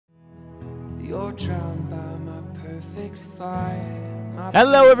You're drowned by my perfect fire.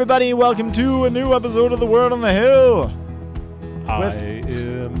 Hello, everybody. Welcome to a new episode of The Word on the Hill. I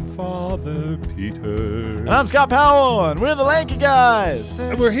am Father Peter. And I'm Scott Powell, and we're the Lanky Guys.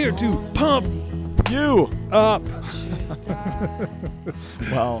 And we're here to pump You up.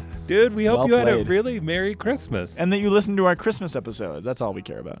 Well, Dude, we hope well you had a played. really Merry Christmas. and that you listened to our Christmas episode. That's all we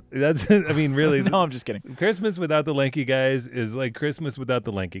care about. That's, I mean, really, No, I'm just kidding. Christmas without the Lanky Guys is like Christmas without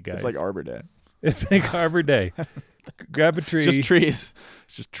the Lanky Guys. It's like Arbor Day. It's like Arbor Day. Grab a tree. Just trees.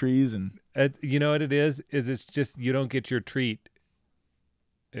 It's just trees and... You know what it is? It's just you don't get your treat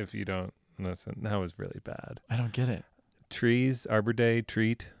if you don't listen. That was really bad. I don't get it. Trees, Arbor Day,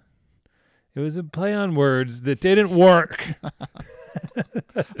 treat. It was a play on words that didn't work.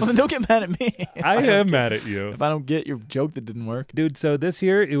 Well, then don't get mad at me. I am mad at you. If I don't get your joke that didn't work. Dude, so this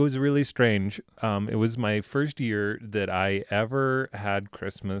year it was really strange. It was my first year that I ever had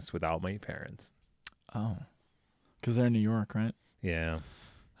Christmas without my parents. Oh. Because they're in New York, right? Yeah.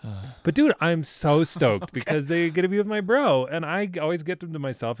 But dude, I'm so stoked because they get to be with my bro, and I always get them to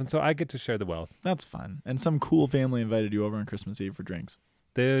myself, and so I get to share the wealth. That's fun. And some cool family invited you over on Christmas Eve for drinks.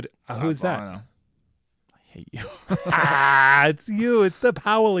 Dude, who's That's all I that? know. I hate you. It's you. It's the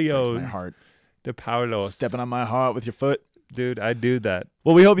Paulios. My heart. The Paulos. Stepping on my heart with your foot. Dude, I do that.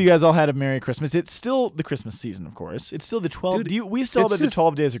 Well, we hope you guys all had a Merry Christmas. It's still the Christmas season, of course. It's still the 12. Dude, we celebrate the just-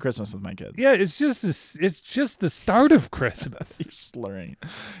 12 days of Christmas with my kids. Yeah, it's just the start of Christmas. You're slurring.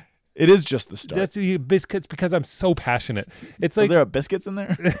 It is just the start. That's you biscuits because I'm so passionate. It's Was like, there a biscuits in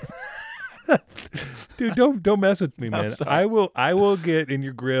there? dude, don't mess with me, man. sorry. I will get in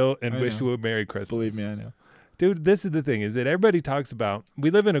your grill and I wish know. you a Merry Christmas. Believe me, I know. Dude, this is the thing, is that everybody talks about,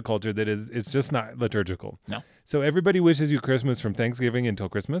 we live in a culture that is, it's just not liturgical. No. So everybody wishes you Christmas from Thanksgiving until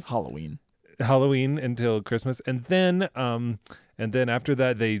Christmas, Halloween. Halloween until Christmas, and then after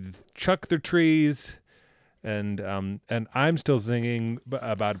that they chuck their trees, and I'm still singing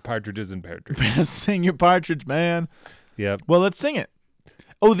about partridges and pear trees. Sing your partridge, man. Yep. Well, let's sing it.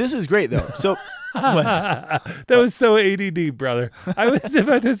 Oh, this is great, though. So, what? That was so ADD, brother. I was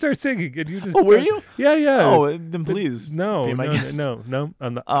about to start singing, and you just. Oh, were you? Yeah, yeah. Oh, then please. No, be my no, guest. no.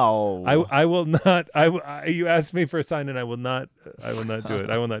 I'm not. Oh. I will not. You asked me for a sign, and I will not do it.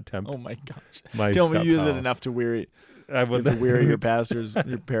 I will not tempt. Oh, my gosh. my Don't we Scott use it Powell. enough to weary. I You will have to weary your pastors,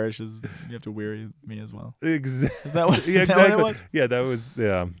 your parishes. You have to weary me as well. Exactly. Is that what, Yeah, is that what exactly. it was? Yeah, that was.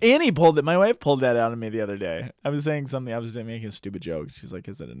 Yeah. Annie pulled it. My wife pulled that out of me the other day. I was saying something. I was making a stupid joke. She's like,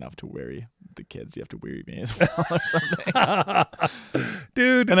 "Is it enough to weary the kids? You have to weary me as well, or something."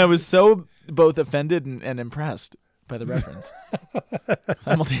 Dude. And I was so both offended and impressed by the reference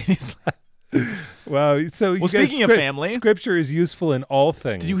simultaneously. Wow. So, you Well, guys, speaking of family- Scripture is useful in all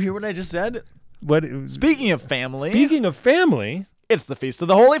things. Did you hear what I just said? What? Speaking of family, Speaking of family, it's the Feast of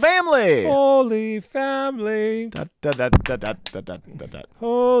the Holy Family. Holy Family, Da, da, da, da, da, da, da, da, da.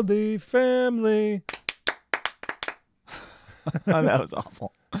 Holy Family. Oh, that was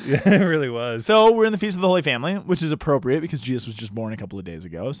awful. Yeah, it really was. So we're in the Feast of the Holy Family, which is appropriate because Jesus was just born a couple of days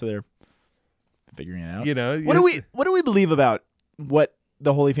ago. So they're figuring it out. You know, What do we believe about what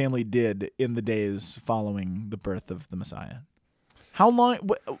the Holy Family did in the days following the birth of the Messiah? How long?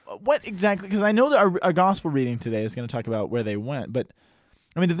 What exactly? Because I know that our gospel reading today is going to talk about where they went, but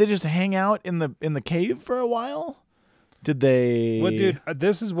I mean, did they just hang out in the cave for a while? Did they? Well, dude,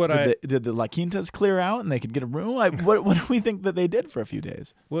 this is what did the La Quintas clear out and they could get a room? What do we think that they did for a few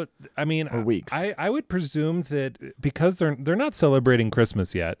days? Well, I mean, Or weeks. I would presume that because they're not celebrating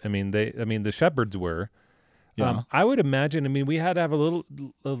Christmas yet. I mean, the shepherds were. Yeah. I would imagine. I mean, we had to have a little,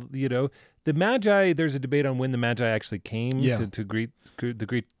 the Magi. There's a debate on when the Magi actually came Yeah. to greet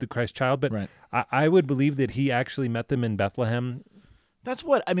the Christ child, but Right. I would believe that he actually met them in Bethlehem. That's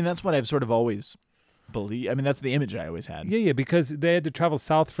what I've sort of always believed. I mean, that's the image I always had. Yeah, because they had to travel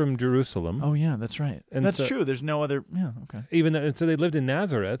south from Jerusalem. Oh yeah, that's right. And That's so- true. There's no other. Yeah. Okay. Even though, and so they lived in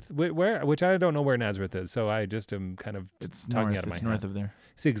Nazareth, which I don't know where Nazareth is, so I just am kind of It's talking north. out of my It's head. north of there.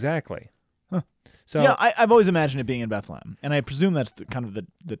 See, exactly. Huh. So Yeah, I've always imagined it being in Bethlehem, and I presume that's kind of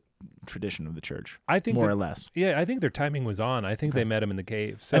the tradition of the church, I think more that- or less. Yeah, I think their timing was on. I think they met him in the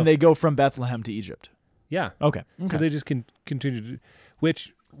cave. So And they go from Bethlehem to Egypt. yeah. Okay. So they just continue to.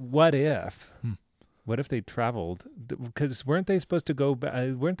 Which what if? What if they traveled? Because weren't they supposed to go?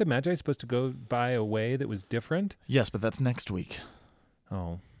 Weren't the Magi supposed to go by a way that was different? Yes, but that's next week.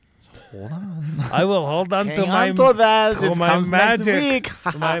 Oh, Hold on. I will hold on to Hang my on to that. to It my comes next magic. week.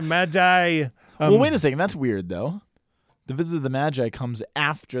 to my Magi. Well, wait a second. That's weird, though. The visit of the Magi comes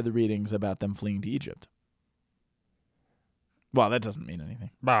after the readings about them fleeing to Egypt. Well, that doesn't mean anything.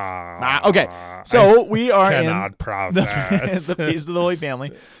 Bah, Okay, so we are cannot in process. the Feast of the Holy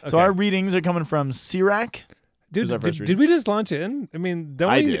Family. So Okay. our readings are coming from Sirach. Dude, our first did we just launch in? I mean,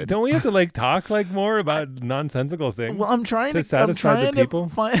 I did. don't we have to like talk like more about nonsensical things? Well, I'm trying to to I'm satisfy the trying to people?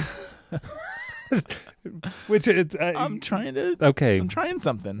 find. Which it's I'm trying to. okay. I'm trying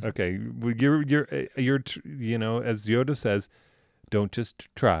something. Okay, well, you're you know, as Yoda says, don't just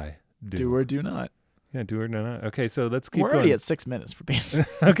try. Do or do not. Yeah, do or not. Okay, so let's keep We're going. already at 6 minutes for being.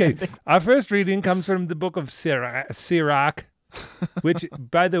 Okay, our first reading comes from the book of Sirach, which,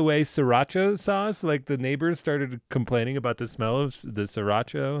 by the way, sriracha sauce. Like the neighbors started complaining about the smell of the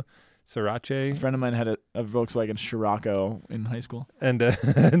sriracha. A friend of mine had a Volkswagen Scirocco in high school. And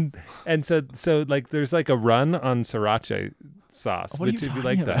and so like there's like a run on sriracha sauce. What are which you if you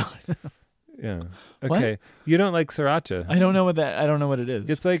talking like about? that, yeah. What? Okay, you don't like sriracha. I don't know what it is.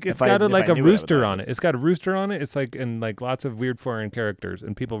 It's like it's If I- got if like I a knew it, I would rooster like on it. It's got a rooster on it. It's like in like lots of weird foreign characters,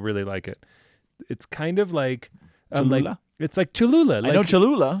 and people really like it. It's kind of like Cholula? it's like Cholula. I know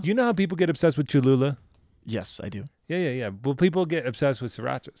Cholula. You know how people get obsessed with Cholula? Yes, I do. Yeah. Well, people get obsessed with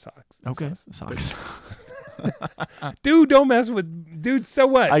sriracha socks. Okay, socks. Dude, don't mess with dude. So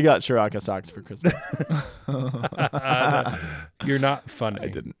what? I got Scirocco socks for Christmas. You're not funny. I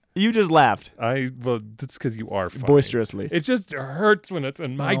didn't. You just laughed Well, that's because you are funny. boisterously. It just hurts when it's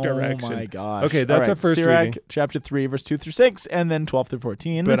in my direction. Oh my gosh. Okay, that's All right, our first Sirach, reading. chapter 3, verse 2 through 6, and then 12 through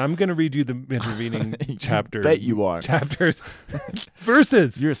 14. But I'm gonna read you the intervening chapter. Bet you are. Chapters,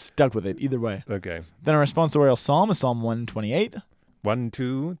 verses. You're stuck with it either way. Okay. Then our responsorial psalm is Psalm 128. 1,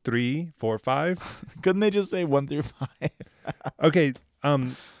 2, 3, 4, 5. Couldn't they just say 1 through 5? Okay.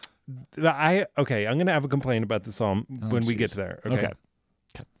 I'm gonna have a complaint about the psalm when we get jeez. to there. Okay.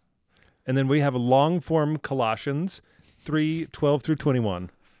 And then we have a long form Colossians 3, 12 through 21.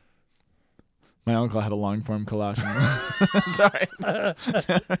 My uncle had a long form Colossians. Sorry.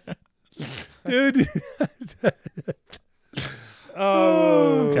 Dude.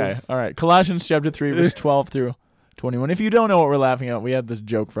 Oh. Okay. All right. Colossians chapter 3, verse 12 through 21. If you don't know what we're laughing at, we had this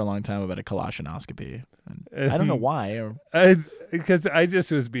joke for a long time about a Colossianoscopy. And I don't know why. Because I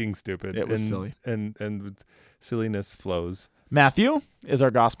just was being stupid. It was silly. And with silliness flows. Matthew is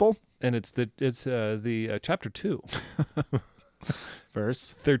our gospel. And it's the chapter 2,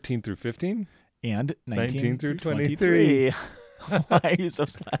 Verse 13 through 15. and 19 through 23. Why are you so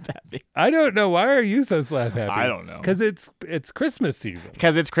slap happy? I don't know. Why are you so slap happy? I don't know. Because it's Christmas season.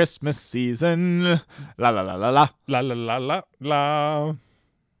 Because it's Christmas season. La la la la la. La la la la la.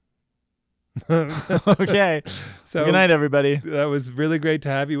 Okay. So Good night, everybody. that was really great to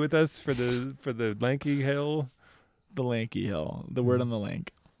have you with us for the Lanky Hill, The Lanky Hill. The word on the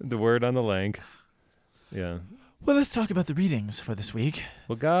lank. the word on the lank. Yeah. Well, let's talk about the readings for this week.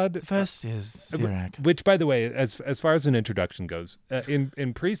 Well, God. First is Sirach. Which, by the way, as far as an introduction goes,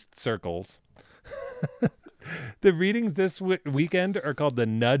 in priest circles, the readings this weekend are called the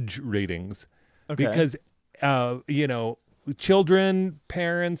nudge readings, Okay. because children,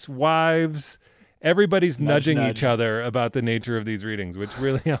 parents, wives, everybody's nudging nudge. each other about the nature of these readings, which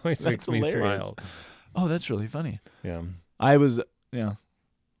really always makes me hilarious. smile. Oh, that's really funny. Yeah. I was, well,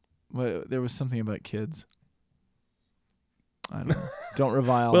 there was something about kids. I don't know. Don't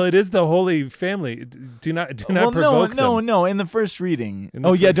revile. Well, it is the Holy Family. Do not well, provoke them. no. In the first reading. In the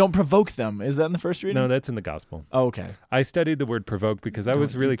Oh, yeah. first- Don't provoke them. Is that in the first reading? No, that's in the gospel. Oh, okay. I studied the word provoke because I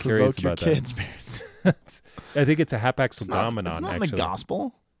was Don't really you curious provoke about your that. kids, parents. I think it's a hapax It's not legomenon, in actually. the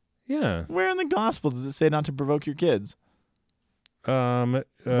gospel. Yeah. Where in the gospel does it say not to provoke your kids? Rise.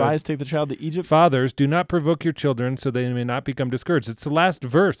 Rise, take the child to Egypt. Fathers, do not provoke your children so they may not become discouraged. It's the last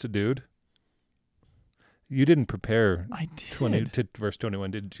verse, dude. You didn't prepare I did. 20 to verse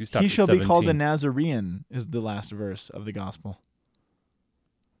 21, did you? Stop He at shall 17. be called a Nazarene is the last verse of the gospel.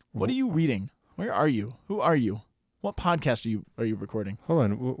 What are you reading? Where are you? Who are you? What podcast are you recording? Hold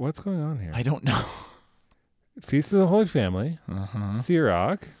on. What's going on here? I don't know. Feast of the Holy Family. Uh-huh.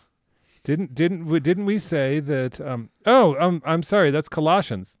 Sirach. Didn't we say that? I'm sorry. That's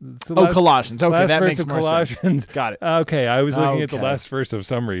Colossians. It's the last, Colossians. Okay, last that verse makes of more Colossians. sense. Got it. Okay, I was looking at the Okay. last verse of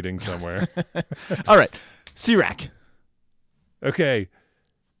some reading somewhere. All right. Sirach. Okay,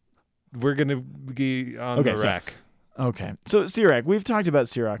 we're gonna be on Okay, the so- rack. Okay. So Sirach, we've talked about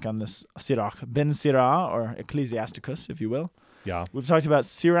Sirach on this Sirach ben Sirah, or Ecclesiasticus, if you will. Yeah. We've talked about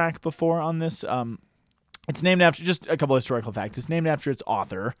Sirach before on this. It's named after, just a couple of historical facts. It's named after its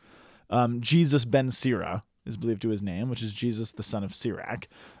author. Jesus ben Sirah is believed to his name, which is Jesus, the son of Sirach.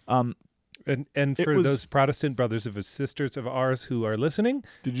 And It for was- those Protestant brothers of sisters of ours who are listening,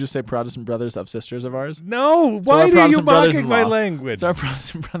 Did you just say Protestant brothers of sisters of ours? no, So our why are you Protestant mocking brothers-in-law. my language? It's our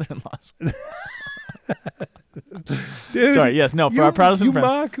Protestant brother-in-laws. Dude, Sorry, yes, no, for you, our Protestant you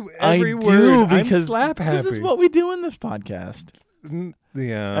friends. mock every I word. do, I'm because slap happy. this is what we do in this podcast.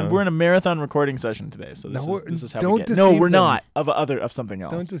 Yeah. And we're in a marathon recording session today, so this No, is how don't we get. No, deceive we're them. not of something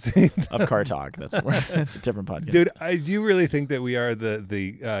else. Don't deceive. Of Car Talk. That's what we're, it's a different podcast. Dude, do you really think that we are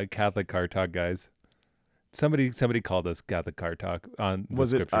the Catholic Car Talk guys? Somebody called us Catholic Car Talk on the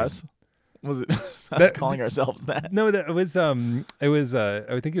Was it scripture. us? Was it us That- calling ourselves that? No, that was I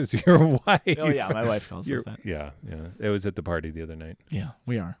think it was your wife. Oh yeah, my wife calls us that. Yeah. It was at the party the other night. Yeah,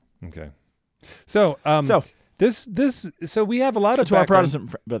 we are. Okay. So So so we have a lot of to our background-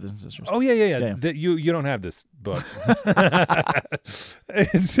 Protestant brothers and sisters. Oh yeah. Yeah. That you don't have this book.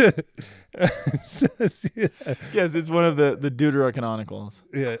 Yes, it's one of the Deuterocanonicals.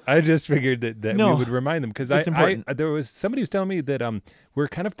 Yeah, I just figured that No, we would remind them because it's I important. there was somebody who was telling me that we're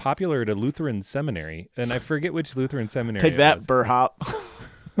kind of popular at a Lutheran seminary, and I forget which Lutheran seminary. Take it that, was. Burhop.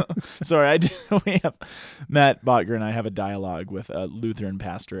 Sorry, we have Matt Botger and I have a dialogue with a Lutheran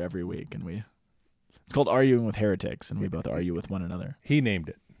pastor every week, and it's called Arguing with Heretics, and we both argue with one another. He named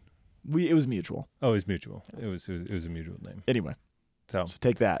it. It was mutual. Oh, it was mutual. It was a mutual name. Anyway, So so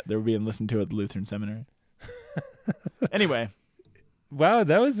take that. They were being listened to at the Lutheran seminary. Anyway, wow,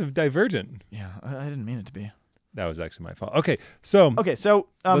 that was divergent. yeah, I didn't mean it to be. That was actually my fault. Okay, so Okay, so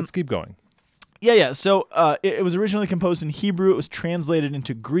let's keep going. Yeah. So it was originally composed in Hebrew. It was translated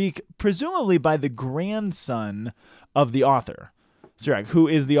into Greek, presumably by the grandson of the author, Sirach, who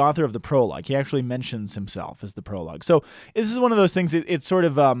is the author of the prologue. He actually mentions himself as the prologue. So this is one of those things. It's sort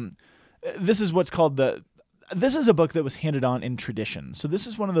of this is what's called this is a book that was handed on in tradition. So this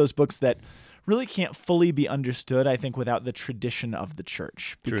is one of those books that really can't fully be understood, I think, without the tradition of the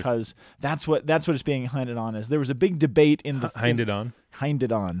church, because that's what it's being handed on as. There was a big debate in the Handed on.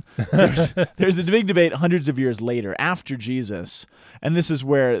 Handed on. There's a big debate hundreds of years later, after Jesus, and this is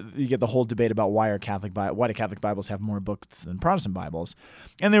where you get the whole debate about why do Catholic Bibles have more books than Protestant Bibles.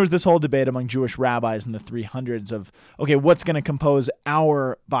 And there was this whole debate among Jewish rabbis in the 300s of, okay, what's going to compose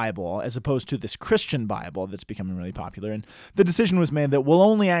our Bible as opposed to this Christian Bible that's becoming really popular. And the decision was made that we'll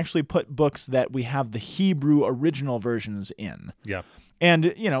only actually put books that we have the Hebrew original versions in. Yeah.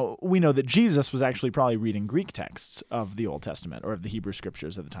 And, we know that Jesus was actually probably reading Greek texts of the Old Testament or of the Hebrew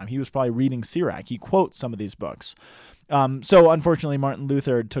Scriptures at the time. He was probably reading Sirach. He quotes some of these books. So, unfortunately, Martin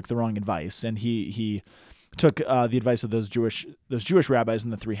Luther took the wrong advice, and he took the advice of those Jewish rabbis in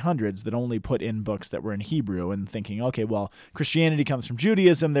the 300s that only put in books that were in Hebrew, and thinking, okay, well, Christianity comes from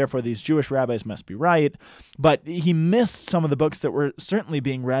Judaism, therefore these Jewish rabbis must be right. But he missed some of the books that were certainly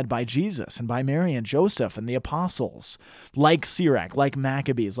being read by Jesus and by Mary and Joseph and the apostles, like Sirach, like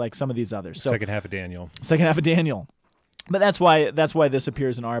Maccabees, like some of these others. So, Second half of Daniel. But that's why this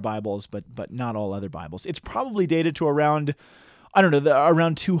appears in our Bibles, but not all other Bibles. It's probably dated to around, I don't know,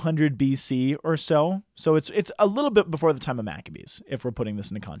 around 200 BC or so. So it's a little bit before the time of Maccabees, if we're putting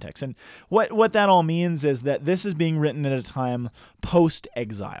this into context. And what that all means is that this is being written at a time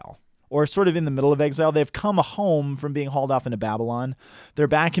post-exile, or sort of in the middle of exile. They've come home from being hauled off into Babylon. They're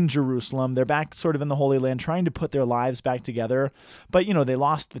back in Jerusalem. They're back sort of in the Holy Land, trying to put their lives back together. But, they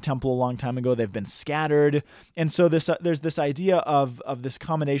lost the temple a long time ago. They've been scattered. And so there's this idea of this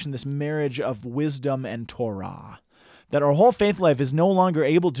combination, this marriage of wisdom and Torah, that our whole faith life is no longer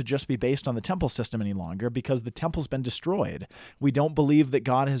able to just be based on the temple system any longer because the temple's been destroyed. We don't believe that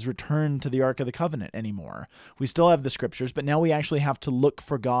God has returned to the Ark of the Covenant anymore. We still have the scriptures, but now we actually have to look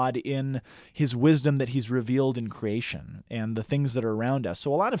for God in his wisdom that he's revealed in creation and the things that are around us.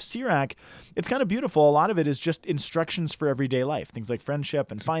 So a lot of Sirach, it's kind of beautiful. A lot of it is just instructions for everyday life, things like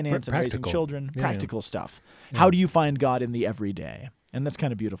friendship and finance and raising children, practical stuff. Yeah. How do you find God in the everyday? And that's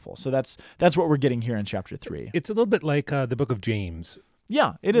kind of beautiful. So that's what we're getting here in chapter 3. It's a little bit like the book of James.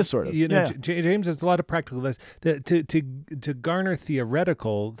 Yeah, it is sort of. James has a lot of practical advice to garner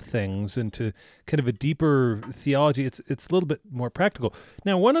theoretical things and to kind of a deeper theology. It's a little bit more practical.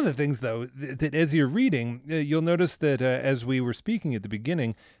 Now, one of the things, though, that as you're reading, you'll notice that as we were speaking at the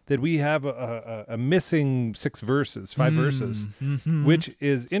beginning, that we have a missing 5 verses, which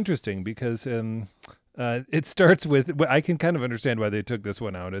is interesting because it starts with, I can kind of understand why they took this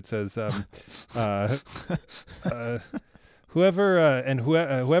one out. It says,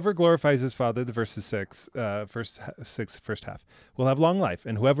 whoever glorifies his Father, the verses 6, first half, will have long life,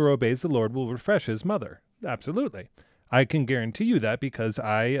 and whoever obeys the Lord will refresh his mother. Absolutely. I can guarantee you that because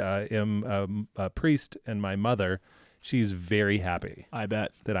I am a priest, and my mother, she's very happy. I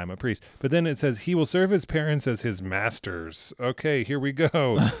bet. That I'm a priest. But then it says he will serve his parents as his masters. Okay, here we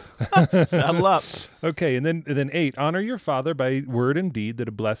go. Saddle up. Okay, and then 8, honor your father by word and deed, that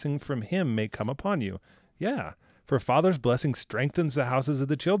a blessing from him may come upon you. Yeah, for a father's blessing strengthens the houses of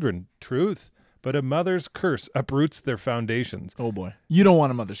the children. Truth. but a mother's curse uproots their foundations. Oh boy. You don't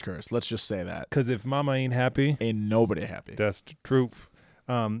want a mother's curse. Let's just say that. Because if mama ain't happy, Ain't nobody happy. that's the truth.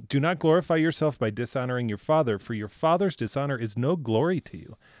 Do not glorify yourself by dishonoring your father, for your father's dishonor is no glory to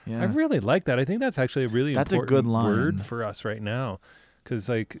you. Yeah. I really like that. I think that's actually a really That's a important good line. word for us right now. Because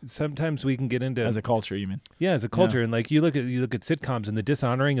like sometimes we can get into As a culture, you mean? as a culture, and like you look at sitcoms, and the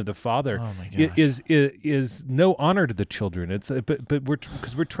dishonoring of the father Oh my gosh. is no honor to the children. It's but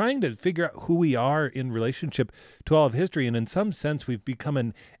we're trying to figure out who we are in relationship to all of history, and in some sense, we've become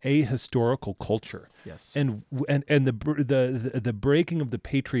an ahistorical culture. Yes. And the breaking of the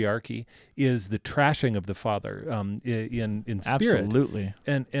patriarchy is the trashing of the father in spirit. Absolutely.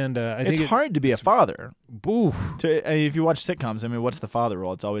 And I It's think hard to be a father. Oof. If you watch sitcoms, I mean, what's the father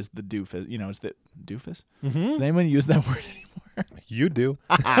role? It's always the doofus. You know, it's the doofus. Mm-hmm. Does anyone use that word anymore? You do.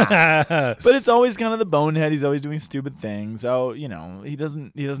 But it's always kind of the bonehead. He's always doing stupid things. Oh, you know, he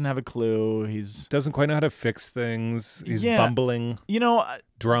doesn't have a clue. He's Doesn't quite know how to fix things. He's Yeah. bumbling, you know,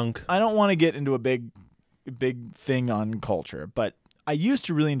 drunk. I don't want to get into a big thing on culture, but I used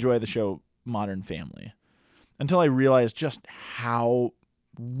to really enjoy the show Modern Family until I realized just how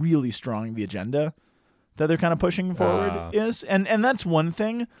really strong the agenda that they're kind of pushing forward is. And that's one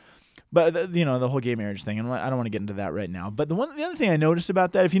thing. But you know, the whole gay marriage thing, and I don't want to get into that right now. But the other thing I noticed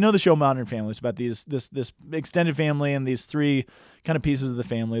about that, if you know the show Modern Family, it's about this extended family and these three kind of pieces of the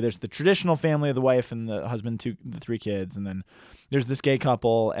family. There's the traditional family of the wife and the husband, the three kids, and then there's this gay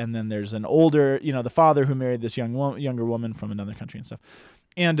couple, and then there's an older, you know, the father who married this younger woman from another country and stuff.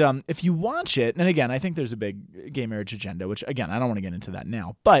 And if you watch it, and again, I think there's a big gay marriage agenda, which again, I don't want to get into that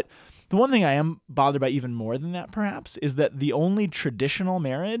now. But the one thing I am bothered by even more than that, perhaps, is that the only traditional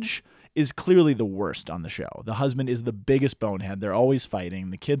marriage is clearly the worst on the show. The husband is the biggest bonehead. They're always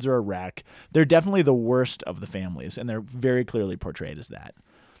fighting. The kids are a wreck. They're definitely the worst of the families, and they're very clearly portrayed as that.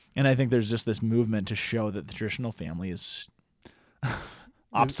 And I think there's just this movement to show that the traditional family is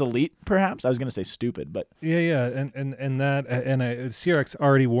obsolete, perhaps. I was going to say stupid, but Yeah, and Sirach's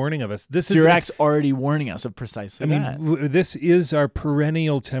already warning of us. Sirach's already warning us of precisely that. This is our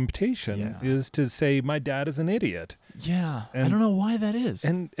perennial temptation: Yeah. is to say my dad is an idiot. Yeah, I And- don't know why that is.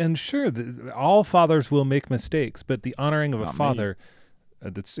 And sure, all fathers will make mistakes, but the honoring of a Not me. father,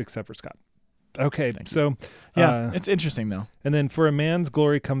 that's except for Scott. Okay, Thank you. so Yeah, it's interesting though. and then for a man's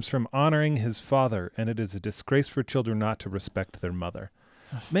glory comes from honoring his father, and it is a disgrace for children not to respect their mother.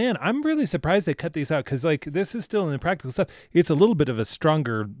 Man, I'm really surprised they cut these out because, like, this is still in the practical stuff. It's a little bit of a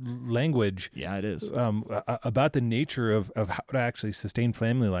stronger language Yeah, it is. about the nature of how to actually sustain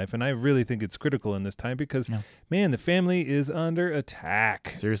family life. And I really think it's critical in this time because, Yeah. man, the family is under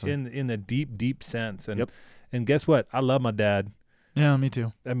attack. Seriously. In the deep, deep sense. And Yep. and guess what? I love my dad. Yeah, me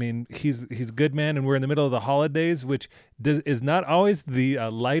too. I mean, he's a good man, and we're in the middle of the holidays, which is not always the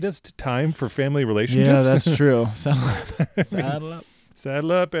lightest time for family relationships. Yeah, that's true. Saddle up.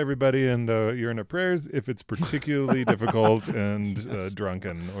 Saddle up, everybody, and you're in our prayers if it's particularly difficult and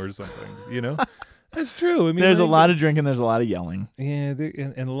drunken or something. You know, that's true. I mean, There's a lot of drinking. There's a lot of yelling. and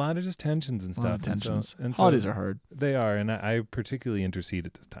a lot of just tensions and A lot stuff. of tensions. And Holidays are hard. They are, and I particularly intercede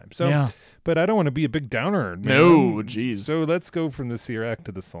at this time. So, yeah. but I don't want to be a big downer. Man. No, jeez. So let's go from the Sirach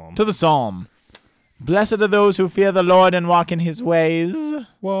to the Psalm. To the Psalm. Blessed are those who fear the Lord and walk in his ways.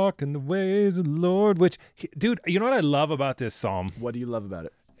 Walk in the ways of the Lord. Which, dude, you know what I love about this Psalm What do you love about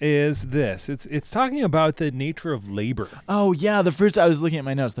it? is this. It's talking about the nature of labor. Oh, yeah, the fruits. I was looking at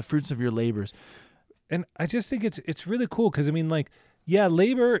my notes. The fruits of your labors. And I just think it's really cool because, I mean, like, yeah,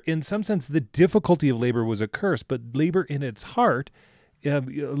 labor, in some sense, the difficulty of labor was a curse, but labor in its heart,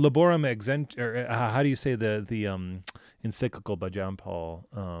 laborum exent, or how do you say the encyclical by John Paul,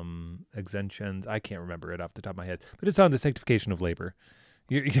 exentions, I can't remember it off the top of my head, but it's on the sanctification of labor.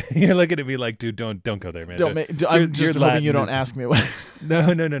 You're looking at me like, dude, don't go there, man. I'm just your hoping Latin you don't is- ask me what. No.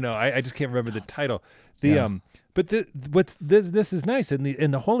 I just can't remember the title. Yeah. But this is nice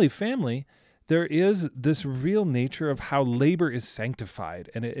in the Holy Family. There is this real nature of how labor is sanctified,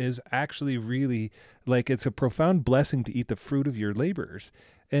 and it is actually really like it's a profound blessing to eat the fruit of your labors,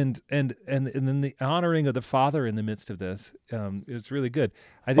 and then the honoring of the Father in the midst of this is really good.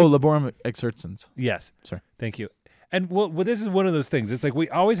 I think. Laborum exercens. Yes. Sorry. Thank you. And well, this is one of those things. It's like we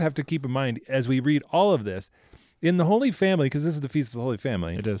always have to keep in mind as we read all of this in the Holy Family, because this is the Feast of the Holy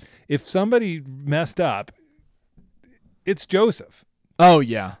Family. It is. If somebody messed up, it's Joseph. Oh,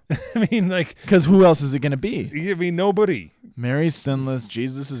 yeah. I mean, like, Because who else is it going to be? I mean, nobody. Mary's sinless.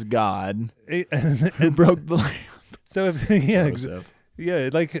 Jesus is God. Who And broke the lamp? so, yeah, Joseph. yeah,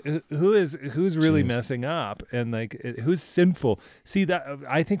 like who's really Jeez. messing up, and like who's sinful? See, that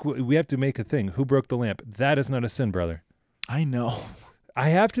I think we have to make a thing. Who broke the lamp? That is not a sin, brother. I know. I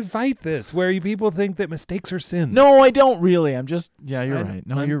have to fight this where people think that mistakes are sins. No, I don't really. I'm just you're right.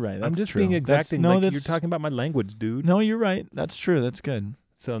 No, I'm- you're right. That's I'm just true. being exacting. No, like that's you're talking about my language, dude. No, you're right. That's true. That's good.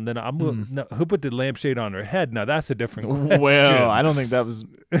 So then no, who put the lampshade on her head? Now that's a different question. Well, I don't think that was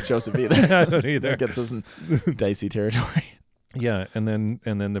Joseph either. I don't either. That gets us in dicey territory. Yeah, and then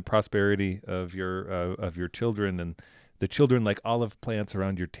the prosperity of your children, and the children like olive plants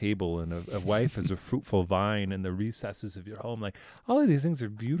around your table, and a wife as a fruitful vine in the recesses of your home. Like all of these things are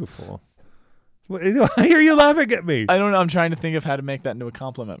beautiful. I hear you laughing at me. I don't know. I'm trying to think of how to make that into a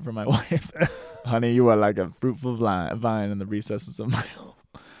compliment for my wife. Honey, you are like a fruitful vine in the recesses of my home.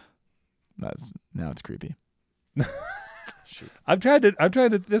 Now it's creepy. I'm trying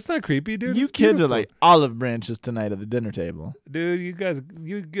to. That's not creepy, dude. You It's kids beautiful. are like olive branches tonight at the dinner table. dude. You guys,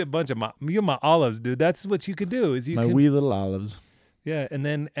 you get a bunch of my olives, dude. That's what you can do. Is you My can, wee little olives. yeah, and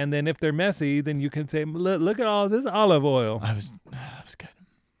then if they're messy, then you can say, look at all this olive oil. That was good.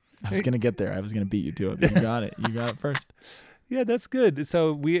 I was gonna get there. I was gonna beat you to it. But you got it. You got it first. Yeah, that's good.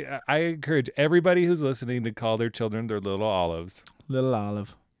 So I encourage everybody who's listening to call their children their little olives. Little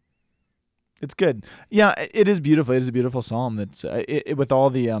olive. It's good. Yeah, it is beautiful. It is a beautiful psalm. That's with all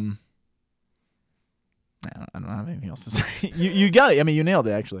the I don't have anything else to say. You got it. I mean, you nailed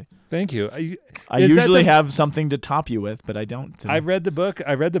it. Actually, Thank you. I Is that usually the- have something to top you with, but I don't. I read the book.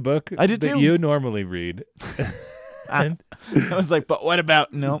 I did that too. You normally read. I was like, but what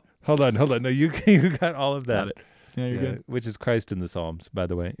about no? Hold on. No, you got all of that. Got it. Yeah, you're good. Which is Christ in the Psalms, by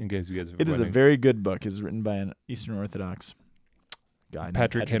the way, in case you guys are It is a wondering. very good book. It's written by an Eastern Orthodox guy named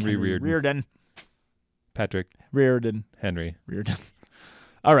Patrick Henry Reardon. Patrick Reardon. Henry.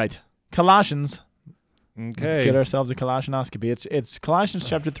 All right, Colossians. Okay. Let's get ourselves a Colossianoscopy. It's Colossians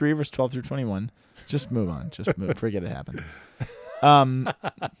chapter 3, verse 12 through 21. Just move on. Just move. Forget it happened. A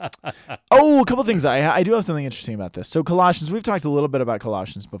couple things. I do have something interesting about this. So Colossians, we've talked a little bit about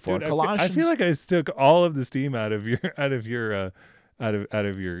Colossians before. Dude, Colossians. I feel like I took all of the steam out of your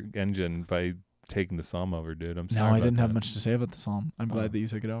engine by taking the psalm over, dude. I'm No, sorry. I about didn't have that. much to say about the psalm. I'm glad that you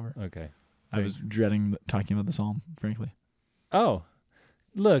took it over. Okay. I was dreading talking about the psalm, frankly. Oh,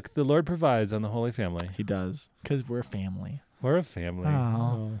 look, the Lord provides on the Holy Family. He does, because we're a family. We're a family.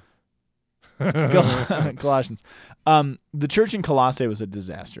 Oh. Colossians. The church in Colossae was a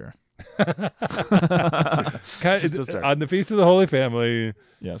disaster. Just to start. On the Feast of the Holy Family,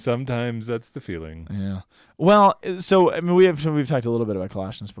 Yes. sometimes that's the feeling. Yeah. Well, so I mean, we've talked a little bit about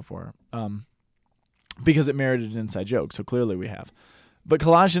Colossians before, because it merited an inside joke. So clearly we have. But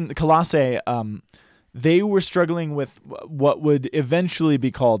Colossae, they were struggling with what would eventually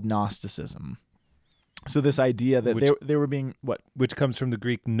be called Gnosticism. So this idea that they were being what? Which comes from the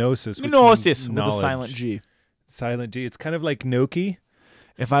Greek gnosis. Which Gnosis means with a knowledge. silent G. Silent G. It's kind of like Noki.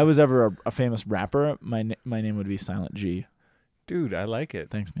 If I was ever a famous rapper, my name would be Silent G. Dude, I like it.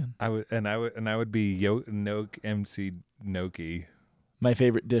 Thanks, man. I would be Noke MC Noki. My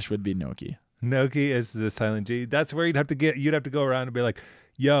favorite dish would be gnocchi. Noki is the silent G. That's where you'd have to go around and be like,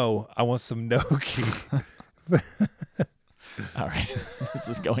 "Yo, I want some Noki." All right, this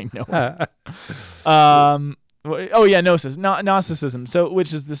is going nowhere. Gnosticism. So,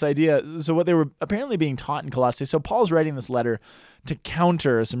 which is this idea? So, what they were apparently being taught in Colossae. So, Paul's writing this letter to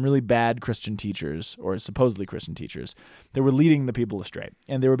counter some really bad Christian teachers, or supposedly Christian teachers, that were leading the people astray,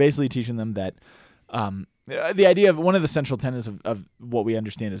 and they were basically teaching them that the idea of one of the central tenets of what we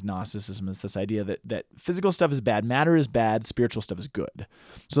understand as Gnosticism is this idea that physical stuff is bad, matter is bad, spiritual stuff is good.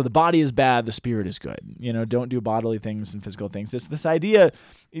 So the body is bad, the spirit is good. Don't do bodily things and physical things. It's this idea,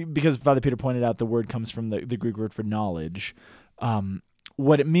 because Father Peter pointed out the word comes from the Greek word for knowledge.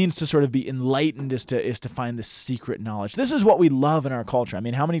 What it means to sort of be enlightened is to find this secret knowledge. This is what we love in our culture. I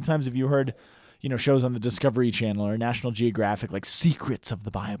mean, how many times have you heard shows on the Discovery Channel or National Geographic, like Secrets of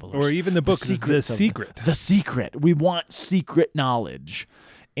the Bible. Or even the book, The Secret. The Secret. We want secret knowledge.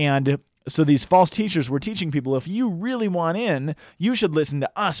 And so these false teachers were teaching people, if you really want in, you should listen to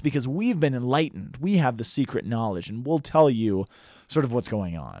us because we've been enlightened. We have the secret knowledge, and we'll tell you sort of what's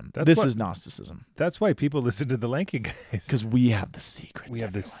going on. This is Gnosticism. That's why people listen to the Lanky Guys. Because we have the secrets. We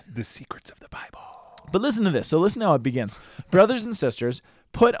have the secrets of the Bible. But listen to this. So listen how it begins. Brothers and sisters,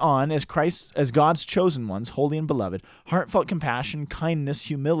 put on as God's chosen ones, holy and beloved, heartfelt compassion, kindness,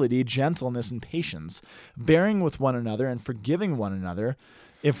 humility, gentleness, and patience, bearing with one another and forgiving one another.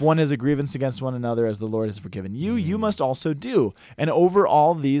 If one has a grievance against one another, as the Lord has forgiven you, you must also do. And over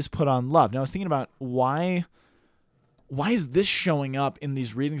all these put on love. Now I was thinking about why is this showing up in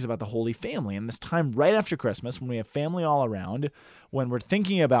these readings about the Holy Family? And this time right after Christmas, when we have family all around, when we're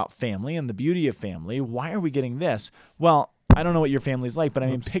thinking about family and the beauty of family, why are we getting this? Well, I don't know what your family's like, but I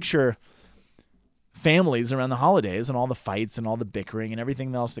mean, picture families around the holidays and all the fights and all the bickering and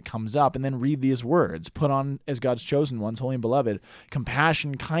everything else that comes up, and then read these words: put on as God's chosen ones, holy and beloved,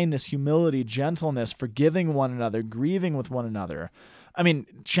 compassion, kindness, humility, gentleness, forgiving one another, grieving with one another. I mean,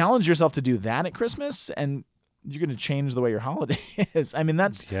 challenge yourself to do that at Christmas, and you're going to change the way your holiday is. I mean,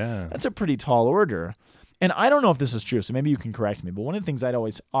 that's a pretty tall order. And I don't know if this is true, so maybe you can correct me, but one of the things I'd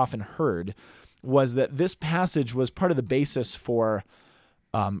always often heard was that this passage was part of the basis for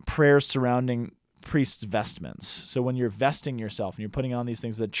prayers surrounding priests' vestments. So when you're vesting yourself and you're putting on these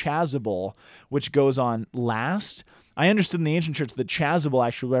things, the chasuble, which goes on last, I understood in the ancient church the chasuble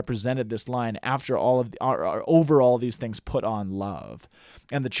actually represented this line: after all of over all these things, put on love.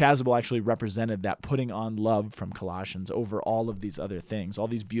 And the chasuble actually represented that putting on love from Colossians over all of these other things, all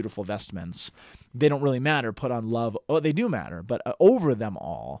these beautiful vestments. They don't really matter. Put on love. Oh, they do matter, but over them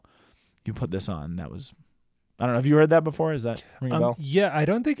all, you put this on. That was, I don't know. Have you heard that before? Is that ring a bell? Yeah, I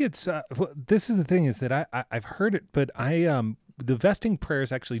don't think it's. Well, this is the thing: is that I've heard it, but the vesting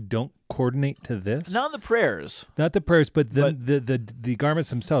prayers actually don't coordinate to this. Not the prayers. Not the prayers, but the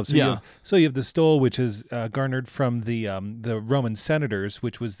garments themselves. So Yeah. you have the stole, which is garnered from the Roman senators,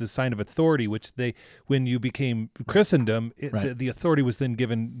 which was the sign of authority. Which when you became Christendom, the authority was then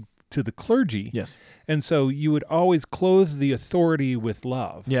given to the clergy. Yes. And so you would always clothe the authority with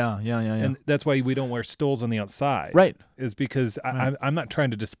love. Yeah. And that's why we don't wear stoles on the outside. Right. Is because I'm not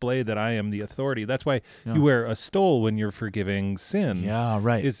trying to display that I am the authority. That's why Yeah. you wear a stole when you're forgiving sin. Yeah,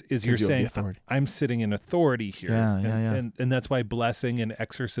 right. Is you're you have the saying authority. I'm sitting in authority here. Yeah. And that's why blessing and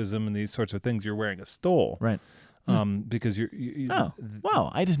exorcism and these sorts of things, you're wearing a stole. Right. Because you Oh,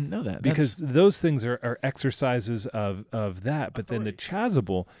 wow. I didn't know that. because those things are exercises of that, but then the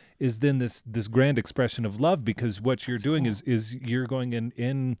chasuble is then this grand expression of love, because what you're doing is you're going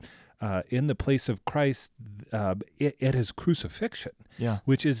in the place of Christ at his crucifixion,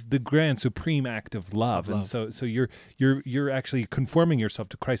 which is the grand supreme act of love. And so you're actually conforming yourself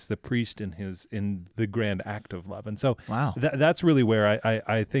to Christ the priest in the grand act of love. And so Wow. that's really where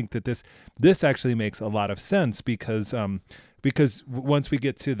I think that this actually makes a lot of sense, because once we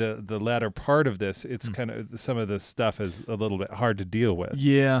get to the latter part of this, it's kind of, some of this stuff is a little bit hard to deal with.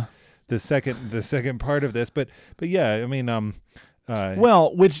 Yeah. The second part of this, but yeah, I mean,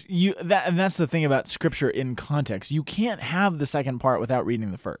 Well, and that's the thing about scripture in context. You can't have the second part without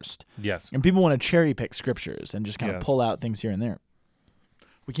reading the first. yes, And people want to cherry pick scriptures and just kind of Yes. pull out things here and there.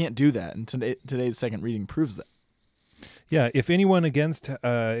 We can't do that, and today's second reading proves that. yeah. If anyone against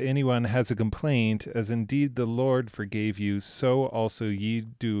anyone has a complaint, as indeed the Lord forgave you, so also ye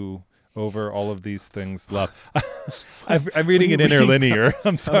do over all of these things love. I'm reading it interlinear.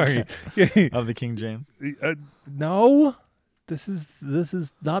 I'm sorry. Of the King James. No, this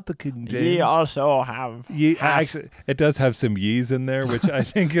is not the King James. Ye also have. Actually, it does have some ye's in there, which I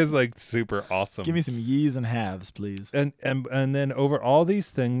think is like super awesome. Give me some ye's and haths, please. And then over all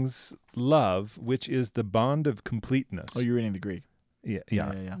these things, love, which is the bond of completeness. Oh, you're reading the Greek. Yeah.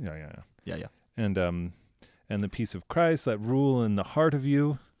 Yeah. And the peace of Christ that rule in the heart of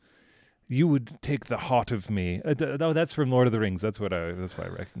you. You would take the heart of me. No, that's from Lord of the Rings. That's why I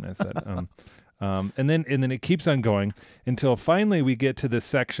recognize that. And then it keeps on going until finally we get to this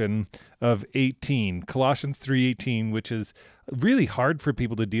section of 18, Colossians 3:18, which is really hard for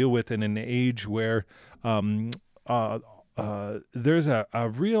people to deal with in an age where there's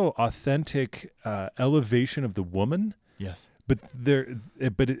a real authentic elevation of the woman. Yes. But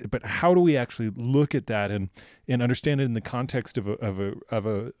how do we actually look at that and understand it in the context of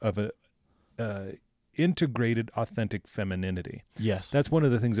a integrated, authentic femininity? Yes. That's one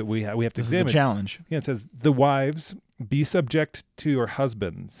of the things that we have to This examine. is the challenge. Yeah, it says, "The wives, be subject to your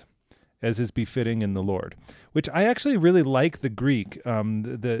husbands, as is befitting in the Lord," which I actually really like the Greek.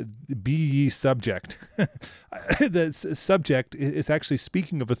 The "be ye subject," the subject is actually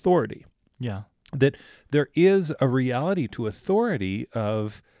speaking of authority. Yeah. That there is a reality to authority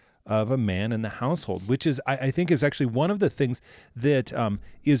of a man in the household, which is, I think, is actually one of the things that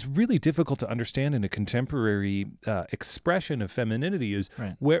is really difficult to understand in a contemporary expression of femininity. Is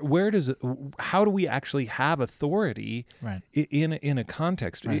Right. how do we actually have authority Right. in a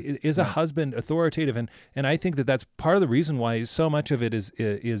context? Right. Is a husband authoritative? And I think that that's part of the reason why so much of it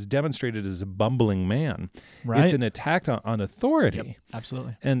is demonstrated as a bumbling man. Right. It's an attack on authority.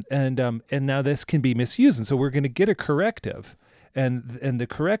 Absolutely. And now this can be misused, and so we're going to get a corrective. And the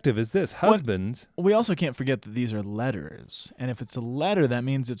corrective is this: husbands. We also can't forget that these are letters, and if it's a letter, that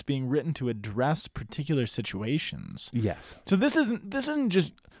means it's being written to address particular situations. Yes. So this isn't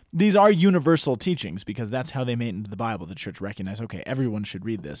just, these are universal teachings because that's how they made into the Bible. The church recognized, okay, everyone should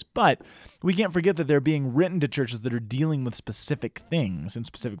read this. But we can't forget that they're being written to churches that are dealing with specific things in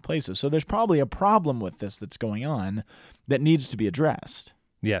specific places. So there's probably a problem with this that's going on that needs to be addressed.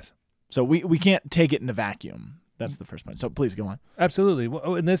 Yes. So we can't take it in a vacuum. That's the first point. So please go on. Absolutely.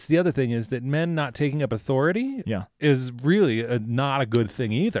 Well, and that's the other thing is that men not taking up authority Yeah. is really not a good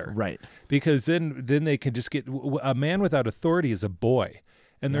thing either. Right. Because then they can just get a man without authority is a boy.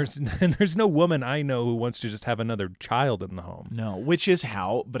 And there's no woman I know who wants to just have another child in the home. No, which is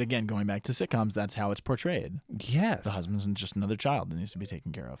how, but again, going back to sitcoms, that's how it's portrayed. Yes. The husband's just another child that needs to be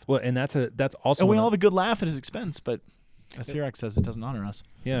taken care of. Well, and that's also And we all have a good laugh at his expense, but as Sirach says, it doesn't honor us.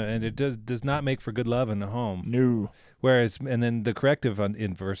 yeah, and it does not make for good love in the home. No. Whereas, and then the corrective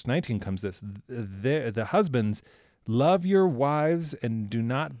in verse 19 comes this: the husbands, love your wives and do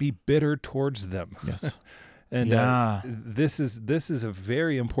not be bitter towards them. Yes. And Yeah. this is a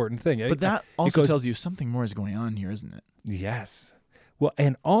very important thing. But that also goes- tells you something more is going on here, isn't it? Yes. Well,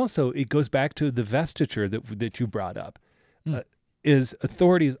 and also it goes back to the vestiture that you brought up. Is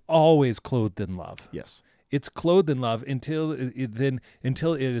authority is always clothed in love. Yes. It's clothed in love until it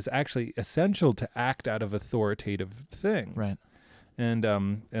is actually essential to act out of authoritative things. Right. And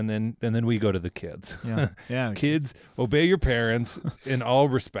then we go to the kids. Yeah. Yeah. Kids, obey your parents in all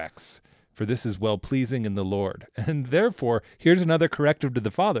respects, for this is well pleasing in the Lord. And therefore, here's another corrective to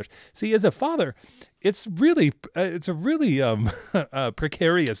the fathers. See, as a father, it's a really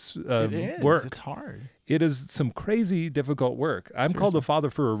precarious It is. work. It's hard. It is some crazy difficult work. I'm called a father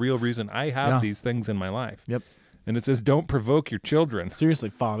for a real reason. I have Yeah. these things in my life. Yep. And it says, don't provoke your children, Seriously,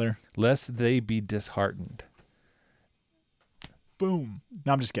 father. lest they be disheartened. Boom.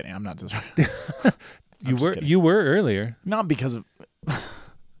 No, I'm just kidding. I'm not just You were earlier. not because of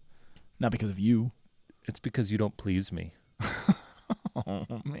you. It's because you don't please me. Oh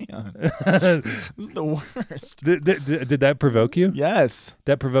man. This is the worst. Did that provoke you? Yes.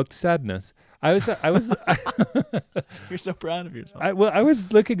 That provoked sadness. I was You're so proud of yourself. I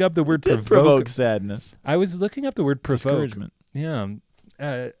was looking up the word Did provoke sadness. I was looking up the word provoke. Discouragement. Yeah.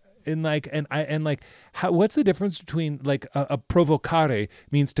 What's the difference between like a provocare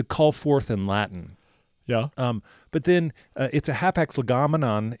means to call forth in Latin? Yeah. But then it's a hapax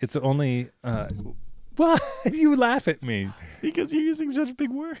legomenon. It's only well, you laugh at me. Because you're using such big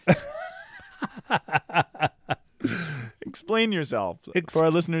words. Explain yourself for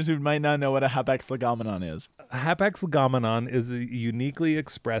our listeners who might not know what a hapax legomenon is. A hapax legomenon is a uniquely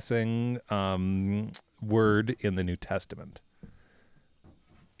expressing word in the New Testament.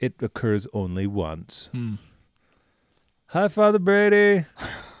 It occurs only once. Hi, Father Brady.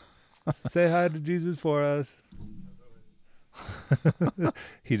 Say hi to Jesus for us.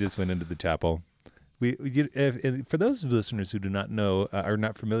 He just went into the chapel. For those listeners who do not know, are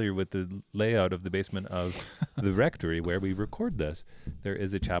not familiar with the layout of the basement of the rectory where we record this, there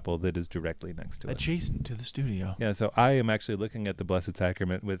is a chapel that is directly next to it. Adjacent to the studio. Yeah, so I am actually looking at the Blessed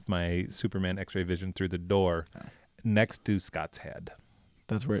Sacrament with my Superman X-ray vision through the door next to Scott's head.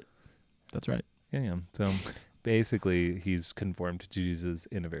 That's right. Yeah. So basically, he's conformed to Jesus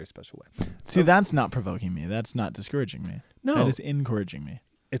in a very special way. See, that's not provoking me. That's not discouraging me. No. That is encouraging me.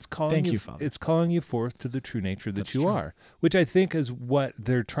 It's calling Thank you, you, Father. It's calling you forth to the true nature that That's you true. are, which I think is what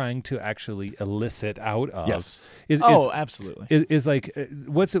they're trying to actually elicit out of. Yes. Is absolutely. like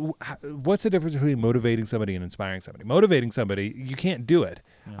what's the difference between motivating somebody and inspiring somebody? Motivating somebody, you can't do it.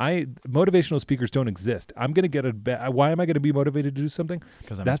 Yeah. Motivational speakers don't exist. I'm going to get why am I going to be motivated to do something?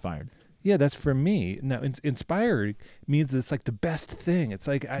 Because I'm That's- inspired. Yeah, that's for me. Now, inspired means it's like the best thing. It's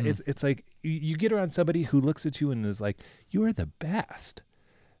like it's like you get around somebody who looks at you and is like, "You are the best,"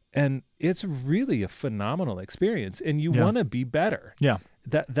 and it's really a phenomenal experience. And you Yeah. want to be better. Yeah.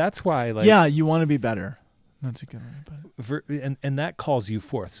 That's why, like, Yeah, you want to be better. That's a good way to put it. and that calls you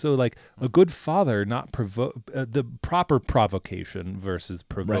forth. So, like a good father, not provoke the proper provocation versus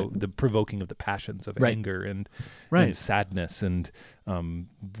Right. the provoking of the passions of Right. anger and Right. sadness and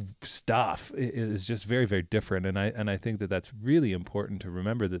stuff is just very, very different. And I think that that's really important to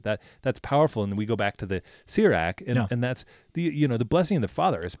remember that's powerful. And we go back to the Sirach, and Yeah. and that's the blessing of the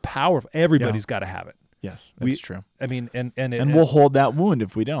Father is powerful. Everybody's got to have it. Yes, We- that's true. I mean, and And we'll hold that wound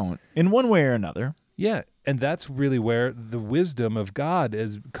if we don't, in one way or another. yeah, and that's really where the wisdom of God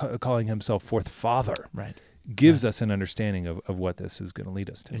is calling himself forth Father. Right. Gives us an understanding of what this is going to lead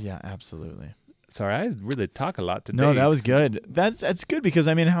us to. Yeah, absolutely. Sorry, I really talk a lot today. No, that was good. That's good because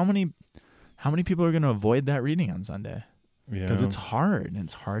I mean, how many people are going to avoid that reading on Sunday? because it's hard.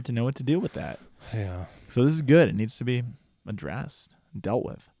 It's hard to know what to do with that. Yeah. So this is good. It needs to be addressed, dealt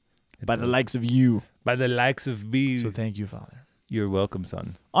with by the likes of you. By the likes of me. So thank you, Father. You're welcome,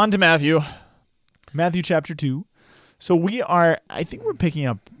 son. On to Matthew chapter 2. So I think we're picking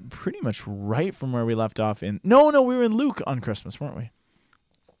up pretty much right from where we left off No, we were in Luke on Christmas, weren't we?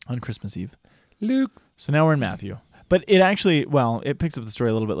 On Christmas Eve. Luke. So now we're in Matthew. But it actually, it picks up the story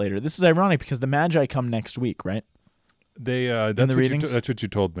a little bit later. This is ironic because the Magi come next week, right? That's the readings? That's what you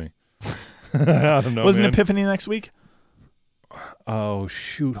told me. I don't know. Wasn't man. Epiphany next week? Oh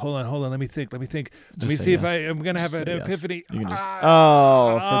shoot! Hold on. Let me think. Let me Just see say if yes. I'm gonna have Just an say yes. epiphany. You can just.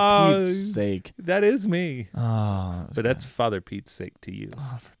 For Pete's sake. That is me. Oh, But that's Father Pete's sake to you.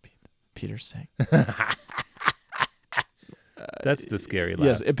 for Peter's sake. That's the scary laugh.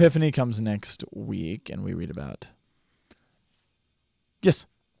 Yes, Epiphany comes next week, and we read about. Yes,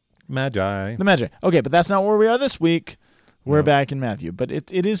 Magi. the Magi. Okay, but that's not where we are this week. We're No. back in Matthew, but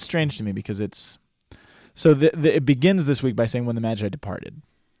it is strange to me because it's. So it begins this week by saying when the Magi departed.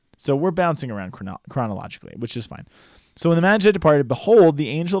 So we're bouncing around chronologically, which is fine. So when the Magi departed, behold, the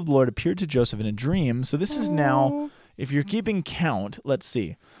angel of the Lord appeared to Joseph in a dream. So this is now, if you're keeping count, let's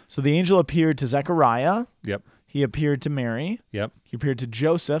see. So the angel appeared to Zechariah. Yep. He appeared to Mary. Yep. He appeared to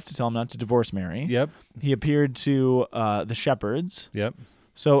Joseph to tell him not to divorce Mary. Yep. He appeared to the shepherds. Yep.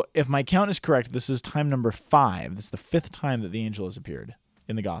 So if my count is correct, this is time number 5. This is the 5th time that the angel has appeared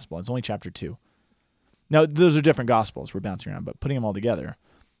in the gospel. It's only chapter 2. Now, those are different gospels we're bouncing around, but putting them all together,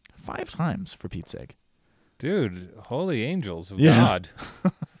 5 times, for Pete's sake. Dude, holy angels of Yeah. God.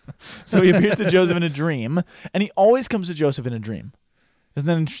 So he appears to Joseph in a dream, and he always comes to Joseph in a dream. Isn't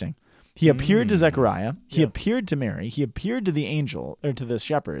that interesting? He appeared to Zechariah, he appeared to Mary, he appeared to the angel, or to the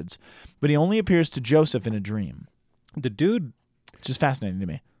shepherds, but he only appears to Joseph in a dream, The dude, which is fascinating to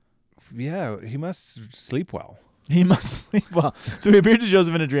me. yeah, he must sleep well. He must sleep well. So he appeared to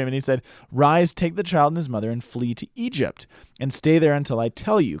Joseph in a dream, and he said, "Rise, take the child and his mother, and flee to Egypt, and stay there until I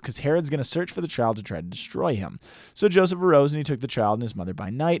tell you, because Herod's going to search for the child to try to destroy him." So Joseph arose, and he took the child and his mother by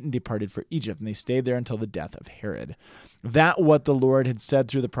night, and departed for Egypt, and they stayed there until the death of Herod. That what the Lord had said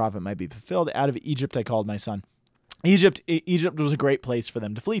through the prophet might be fulfilled. Out of Egypt I called my son. Egypt was a great place for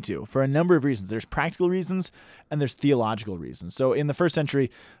them to flee to for a number of reasons. There's practical reasons and there's theological reasons. So in the first century,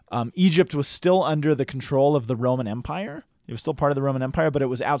 Egypt was still under the control of the Roman Empire. It was still part of the Roman Empire, but it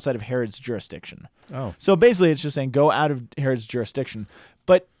was outside of Herod's jurisdiction. Oh. So basically it's just saying go out of Herod's jurisdiction.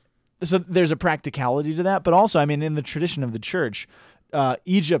 But so there's a practicality to that. But also, I mean, in the tradition of the church,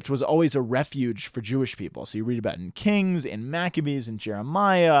 Egypt was always a refuge for Jewish people. So you read about it in Kings, in Maccabees, in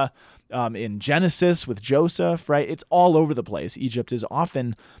Jeremiah, in Genesis with Joseph, right? It's all over the place. Egypt is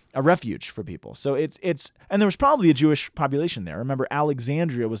often a refuge for people. So it's and there was probably a Jewish population there. Remember,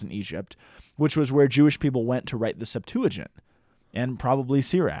 Alexandria was in Egypt, which was where Jewish people went to write the Septuagint, and probably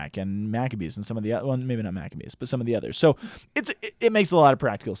Sirach and Maccabees and some of the other, well, maybe not Maccabees, but some of the others. So it makes a lot of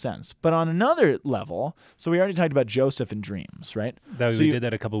practical sense. But on another level, so we already talked about Joseph in dreams, right? We So you- did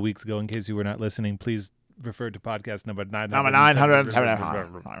that a couple of weeks ago. In case you were not listening, please refer to podcast number 900. Number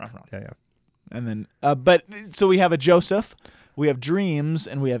 900. Yeah. And then, but so we have a Joseph, we have dreams,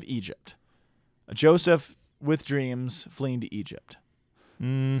 and we have Egypt. A Joseph with dreams fleeing to Egypt.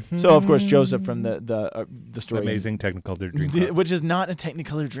 Mm-hmm. So of course Joseph from the story, Amazing Technicolor Dream. which is not a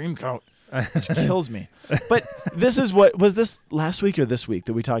Technicolor Dreamcoat, which kills me. But this is what was this last week or this week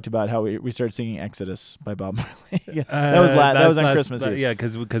that we talked about how we started singing Exodus by Bob Marley. Yeah, that was on Christmas Eve. Yeah,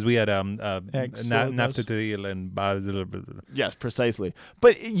 because we had Exodus. Naphthali and Basil. Yes, precisely.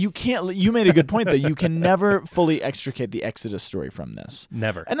 But you can't. You made a good point though. You can never fully extricate the Exodus story from this.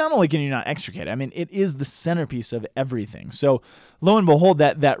 Never. And not only can you not extricate it, I mean, it is the centerpiece of everything. So lo and behold,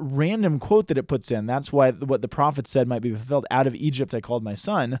 that random quote that it puts in, that's why what the prophet said might be fulfilled. Out of Egypt I called my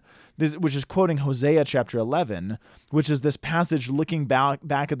son, which is quoting Hosea chapter 11, which is this passage looking back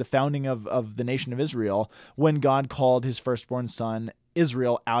at the founding of the nation of Israel when God called his firstborn son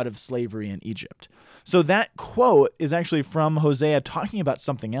Israel out of slavery in Egypt. So that quote is actually from Hosea talking about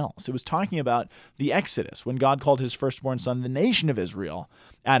something else. It was talking about the Exodus, when God called his firstborn son, the nation of Israel,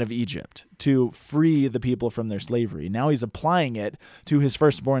 out of Egypt to free the people from their slavery. Now he's applying it to his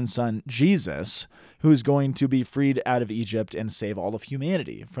firstborn son, Jesus, who's going to be freed out of Egypt and save all of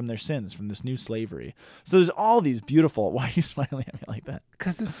humanity from their sins, from this new slavery. So there's all these beautiful... Why are you smiling at me like that?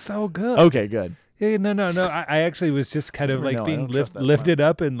 Because it's so good. Okay, good. Yeah, no. I actually was just kind of Never like know. I being don't trust that lifted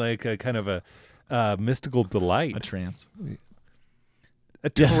up in like a kind of a mystical delight. A trance. A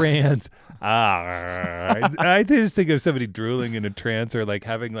trance. I just think of somebody drooling in a trance or like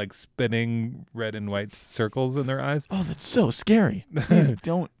having like spinning red and white circles in their eyes. Oh, that's so scary. Please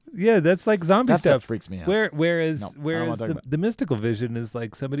don't Yeah, that's like zombie That stuff stuff. freaks me out. Whereas No, I don't wanna talk the, about it. the mystical vision is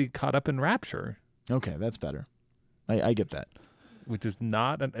like somebody caught up in rapture, Okay, that's better. I get that. which is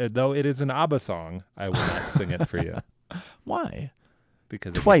not though it is an ABBA song. I will not sing it for you Why?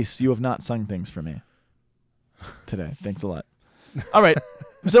 because Twice you have not sung things for me today. Thanks a lot. All right.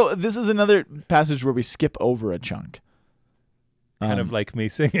 So this is another passage where we skip over a chunk. kind of like me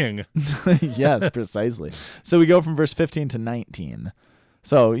singing. Yes, precisely. So we go from verse 15 to 19.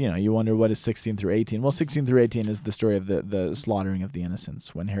 So, you wonder what is 16 through 18. Well, 16 through 18 is the story of the slaughtering of the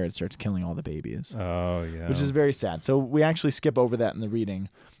innocents when Herod starts killing all the babies, Oh yeah, which is very sad. So we actually skip over that in the reading.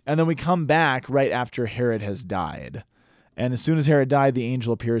 And then we come back right after Herod has died. And as soon as Herod died, the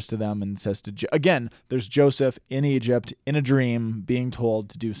angel appears to them and says again, there's Joseph in Egypt in a dream being told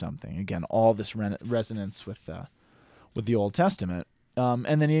to do something. Again, all this resonance with the Old Testament.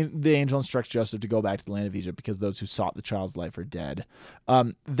 And then the angel instructs Joseph to go back to the land of Egypt because those who sought the child's life are dead.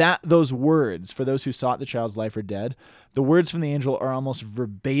 Those words, for those who sought the child's life are dead, the words from the angel are almost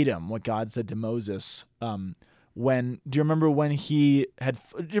verbatim what God said to Moses. Do you remember when do you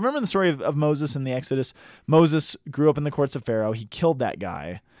remember the story of Moses in the Exodus? Moses grew up in the courts of Pharaoh. He killed that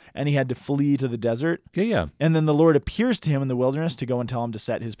guy and he had to flee to the desert. yeah. And then the Lord appears to him in the wilderness to go and tell him to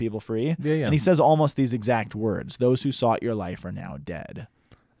set his people free. Yeah. And he says almost these exact words. Those who sought your life are now dead.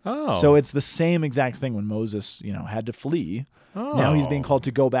 Oh, So it's the same exact thing when Moses, had to flee. Now he's being called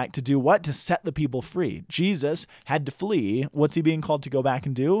to go back to do what? To set the people free. Jesus had to flee. What's he being called to go back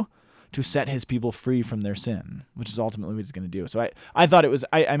and do? To set his people free from their sin, which is ultimately what he's going to do. So I thought it was,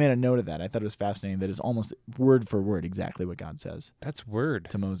 I made a note of that. I thought it was fascinating that it's almost word for word exactly what God says that's word.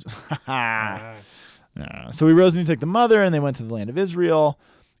 to Moses. So he rose and he took the mother and they went to the land of Israel.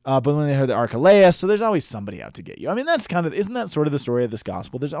 But when they heard the Archelaus, so there's always somebody out to get you. I mean, isn't that sort of the story of this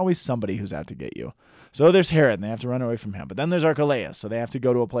gospel? There's always somebody who's out to get you. So there's Herod, and they have to run away from him. But then there's Archelaus, so they have to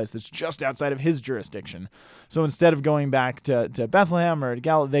go to a place that's just outside of his jurisdiction. So instead of going back to Bethlehem or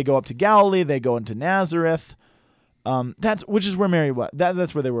Galilee, they go up to Galilee. They go into Nazareth. Which is where Mary was.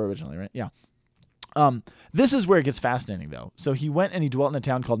 That's where they were originally, right? Yeah. This is where it gets fascinating, though. So he went and he dwelt in a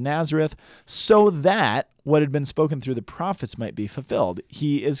town called Nazareth, so that what had been spoken through the prophets might be fulfilled.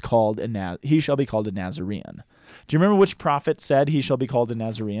 He shall be called a Nazarene. Do you remember which prophet said he shall be called a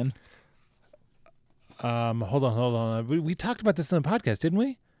Nazarene? Hold on. We talked about this in the podcast, didn't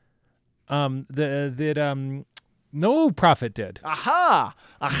we? No prophet did. Aha!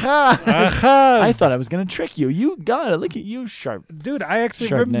 Aha! I thought I was going to trick you. You got it. Look at you, sharp. Dude, I actually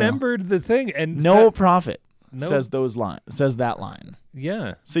Sharp nail. remembered the thing, and No prophet No. says that line.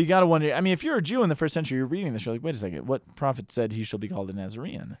 yeah, So you got to wonder. I mean, if you're a Jew in the first century, you're reading this, you're like, wait a second, what prophet said he shall be called a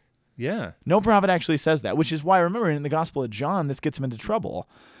Nazarene? yeah. No prophet actually says that, which is why, remember, in the Gospel of John, this gets him into trouble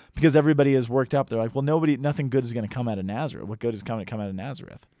because everybody is worked up. They're like, well, nothing good is going to come out of Nazareth. What good is going to come out of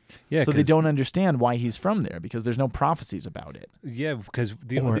Nazareth? Yeah, So they don't understand why he's from there because there's no prophecies about it. Yeah, because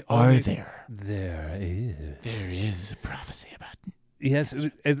Or are only, there? There is. There is a prophecy about it. Yes,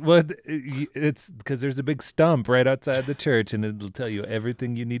 it's because there's a big stump right outside the church, and it'll tell you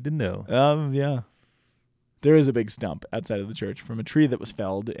everything you need to know. Yeah. There is a big stump outside of the church from a tree that was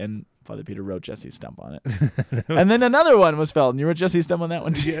felled, and Father Peter wrote Jesse's stump on it. And then another one was felled, and you wrote Jesse's stump on that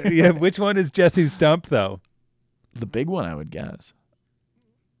one too. Yeah. Which one is Jesse's stump, though? The big one, I would guess.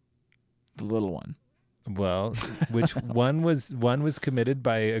 The little one. Well, which one was committed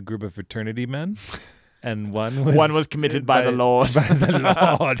by a group of fraternity men, and one was committed by the Lord. By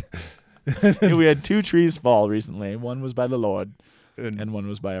the Lord. We had two trees fall recently. One was by the Lord, and and one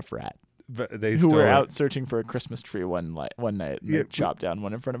was by a frat but they who stole were it. out searching for a Christmas tree one night. And Yeah. they chopped down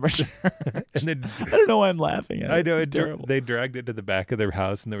one in front of our church. and then I don't know why I'm laughing at it. I know It's it terrible. they dragged it to the back of their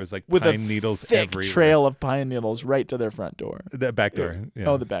house, and there was like With pine a needles thick everywhere. trail of pine needles right to their front door. The back door. Yeah.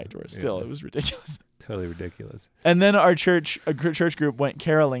 Oh, the back door. Still, Yeah. it was ridiculous. Totally ridiculous. And then a church group went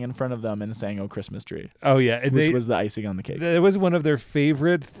caroling in front of them and sang "Oh Christmas Tree," Oh yeah, and which was the icing on the cake. it was one of their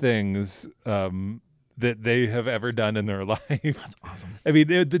favorite things that they have ever done in their life. That's awesome. I mean,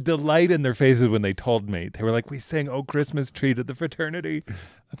 the delight in their faces when they told me. They were like, "We sang 'Oh Christmas Tree' to the fraternity."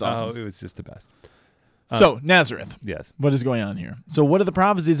 That's awesome. Oh, it was just the best. So Nazareth, Yes. what is going on here? So what are the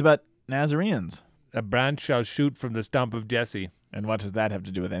prophecies about Nazarenes? A branch shall shoot from the stump of Jesse. And what does that have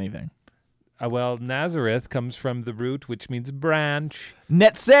to do with anything? Well, Nazareth comes from the root which means branch.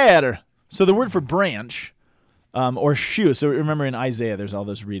 Netzer. So the word for branch, or shoot. So remember in Isaiah, there's all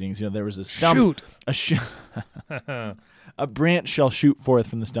those readings. There was a stump. Shoot. A branch shall shoot forth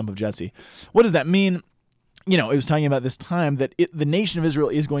from the stump of Jesse. What does that mean? It was talking about this time that the nation of Israel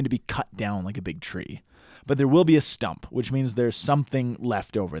is going to be cut down like a big tree. but there will be a stump, which means there's something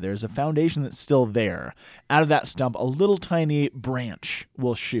left over. There's a foundation that's still there. Out of that stump, a little tiny branch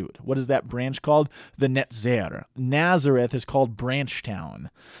will shoot. What is that branch called? The Netzer. Nazareth is called Branch Town.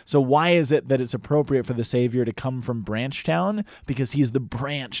 So why is it that it's appropriate for the Savior to come from Branch Town? Because he's the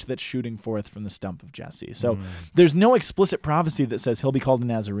branch that's shooting forth from the stump of Jesse. So there's no explicit prophecy that says he'll be called a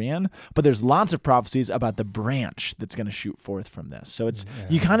Nazarene, but there's lots of prophecies about the branch that's going to shoot forth from this. So it's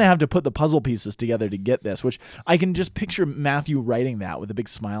you kind of have to put the puzzle pieces together to get this, which I can just picture Matthew writing that with a big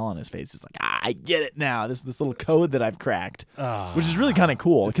smile on his face. He's like, I get it now. This little code that I've cracked, which is really kind of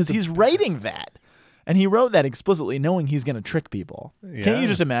cool because he's writing that. And he wrote that explicitly knowing he's going to trick people. Yeah. Can't you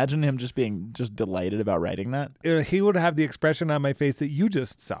just imagine him just being just delated about writing that? He would have the expression on my face that you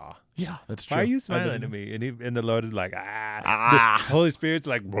just saw. Yeah, that's true. Why are you smiling at me? And the Lord is like, The Holy Spirit's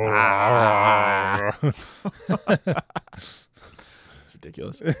like, It's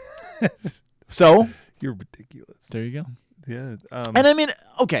ridiculous. So, you're ridiculous. there you go. Yeah. And I mean,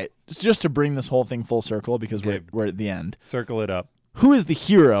 okay, just to bring this whole thing full circle because Okay. we're at the end. Circle it up. Who is the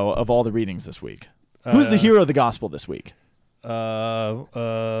hero of all the readings this week? Who's the hero of the gospel this week? I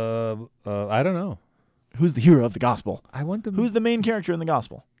don't know. Who's the hero of the gospel? I want them. Who's the main character in the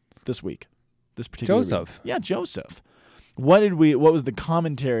gospel this week? This particular Joseph. reading? Yeah, Joseph. What was the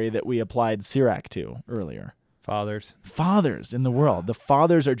commentary that we applied Sirach to earlier? fathers? Fathers in the world. The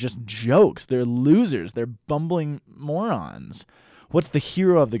fathers are just jokes. They're losers. They're bumbling morons. What's the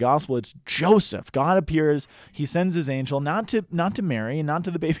hero of the gospel? It's Joseph. God appears. He sends his angel not to Mary, not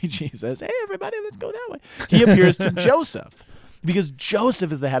to the baby Jesus. Hey, everybody, let's go that way. He appears to Joseph because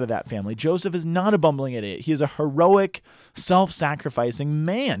Joseph is the head of that family. Joseph is not a bumbling idiot. He is a heroic, self-sacrificing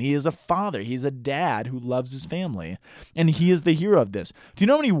man. He is a father. He's a dad who loves his family, and he is the hero of this. Do you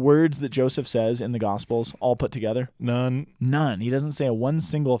know how many words that Joseph says in the Gospels all put together? None. None. He doesn't say one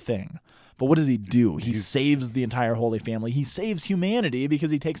single thing. But what does he do? He saves the entire Holy Family. He saves humanity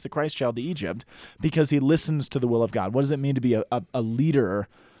because he takes the Christ child to Egypt because he listens to the will of God. What does it mean to be a leader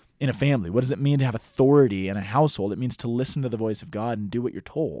in a family? What does it mean to have authority in a household? It means to listen to the voice of God and do what you're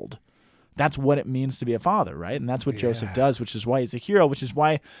told. That's what it means to be a father, right? And that's what Joseph does, which is why he's a hero, which is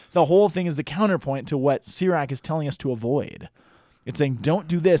why the whole thing is the counterpoint to what Sirach is telling us to avoid. It's saying, don't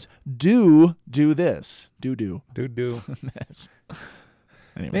do this. Do this. Do. This.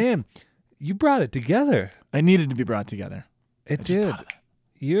 Anyway. Man, you brought it together. I needed to be brought together. It I just did. thought-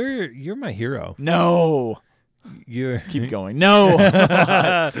 You're my hero. No. You're Keep going. No.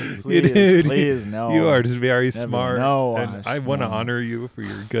 Please, no. You are just very Never. smart. No, and I Ash, want to no. honor you for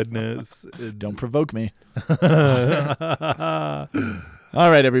your goodness. Don't provoke me. All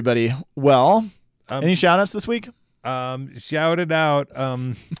right, everybody. Well, any shout-outs this week? Shout it out.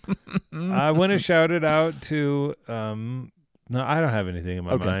 I want to shout it out to. No, I don't have anything in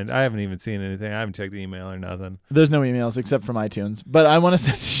my Okay. mind. I haven't even seen anything. I haven't checked the email or nothing. There's no emails except from iTunes. But I want to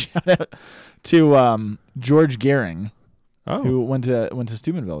send a shout-out to George Gehring, Oh, who went to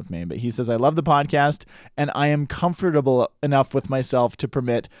Steubenville with me. But he says, I love the podcast, and I am comfortable enough with myself to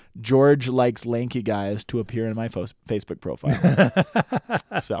permit George likes lanky guys to appear in my Facebook profile.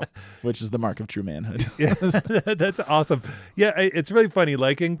 So, which is the mark of true manhood. yeah, that's awesome. Yeah, it's really funny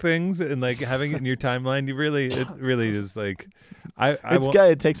liking things and like having it in your timeline. It really is like,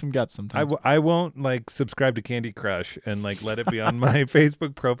 It takes some guts sometimes. I won't like subscribe to Candy Crush and like let it be on my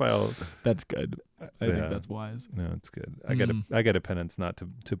Facebook profile. That's good. I Yeah. think that's wise. No, it's good. I got a penance not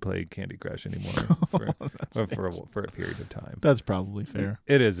to play Candy Crush anymore for a period of time. That's probably fair.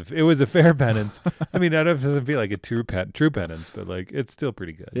 It is. It was a fair penance. I mean, I know it doesn't feel like a true penance, but like it's still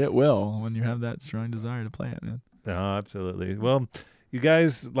pretty good. It will when you have that strong desire to play it, man. No, absolutely. Well, you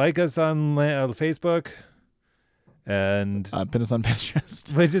guys like us on Facebook, and Pin us on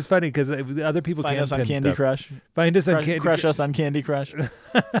Pinterest. which is funny because other people Find can't us on pin Candy stuff. Crush. Find us on Crush, Candy crush us on Candy Crush.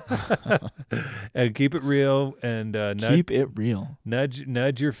 and keep it real and Keep it real.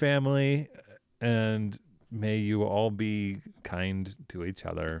 nudge your family, and may you all be kind to each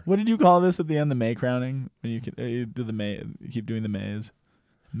other. What did you call this at the end? The May crowning? When you do the May, you keep doing the Mays.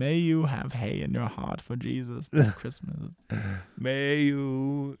 May you have hay in your heart for Jesus this Christmas. May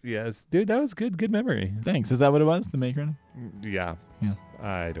you, yes, dude, that was good memory. Thanks. Is that what it was? The May crowning? Yeah, Yeah.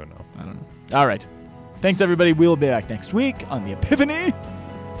 I don't know. I don't know. All right. Thanks, everybody. We'll be back next week on the Epiphany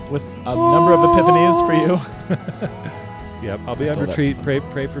with a number of epiphanies for you. Yep, I'll be I on stole that retreat.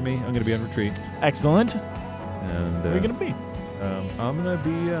 from Pray for me. I'm going to be on retreat. Excellent. And Where are you going to be? I'm going to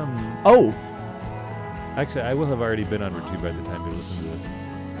be. Oh. Actually, I will have already been on retreat by the time you listen to this.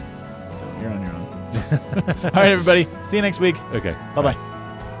 So you're on your own. All right, everybody. See you next week. Okay. Bye-bye.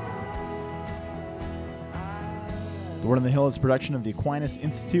 The Word on the Hill is a production of the Aquinas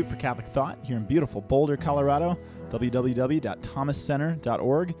Institute for Catholic Thought here in beautiful Boulder, Colorado,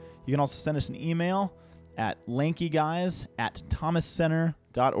 www.thomascenter.org. You can also send us an email at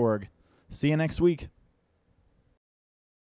lankyguys@thomascenter.org. See you next week.